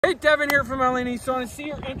Hey, Devin here from LA Nissan. I see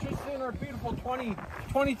you're interested in our beautiful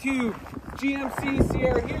 2022 GMC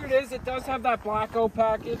Sierra. Here it is. It does have that blackout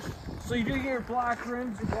package. So you do get your black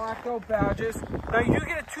rims, your blackout badges. Now you do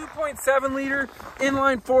get a 2.7 liter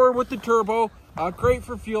inline four with the turbo. Great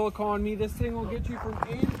for fuel economy. This thing will get you from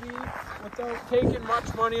A to B without taking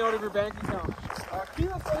much money out of your bank account.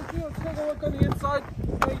 Keyless entry, let's take a look on the inside.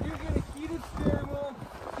 Now you do get a heated steering wheel,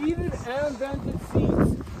 heated and vented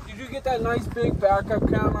seats. You do get that nice big backup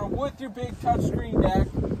camera with your big touchscreen deck.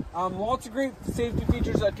 Lots of great safety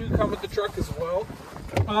features that do come with the truck as well.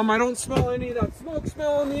 I don't smell any of that smoke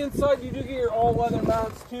smell on the inside. You do get your all-weather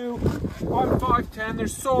mounts too. I'm 5'10".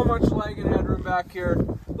 There's so much leg and headroom back here.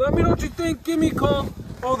 Let me know what you think. Give me a call.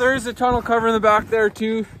 Oh, there is a tonneau cover in the back there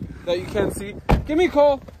too that you can see. Give me a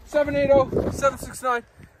call,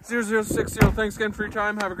 780-769-0060. Thanks again for your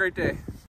time. Have a great day.